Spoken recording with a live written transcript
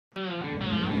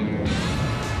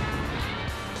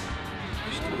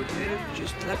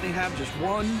Just let me have just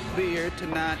one beer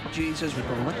tonight, Jesus. But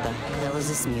what the hell is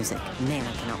this music? Man,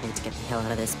 I cannot wait to get the hell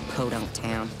out of this podunk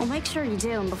town. Well, make sure you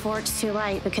do before it's too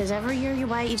late, because every year you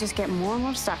wait, you just get more and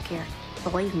more stuck here.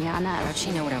 Believe me, I know. How'd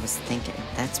she know what I was thinking?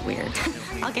 That's weird.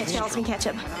 I'll get y'all some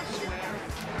ketchup.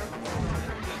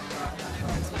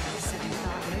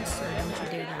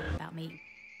 About me.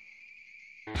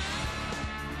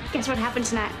 Guess what happened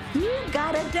tonight? You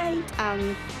got a date?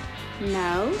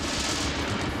 No.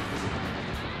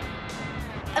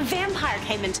 A vampire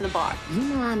came into the bar. You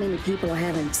know how many people are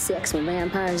having sex with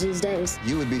vampires these days?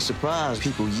 You would be surprised,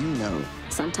 people you know.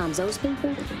 Sometimes those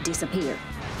people disappear.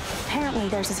 Apparently,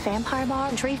 there's this vampire bar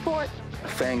in Shreveport.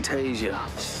 Fantasia.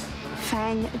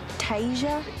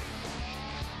 Fantasia?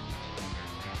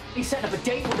 You setting up a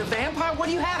date with a vampire? What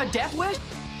do you have, a death wish?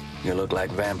 You look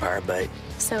like vampire bait.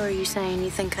 So are you saying you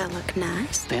think I look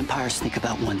nice? Vampires think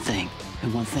about one thing,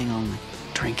 and one thing only.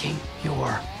 Drinking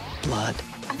your blood.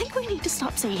 I think we need to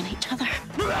stop seeing each other.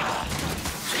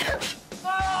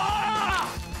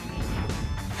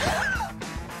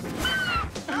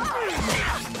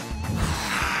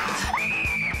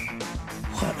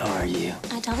 What are you?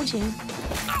 I told you.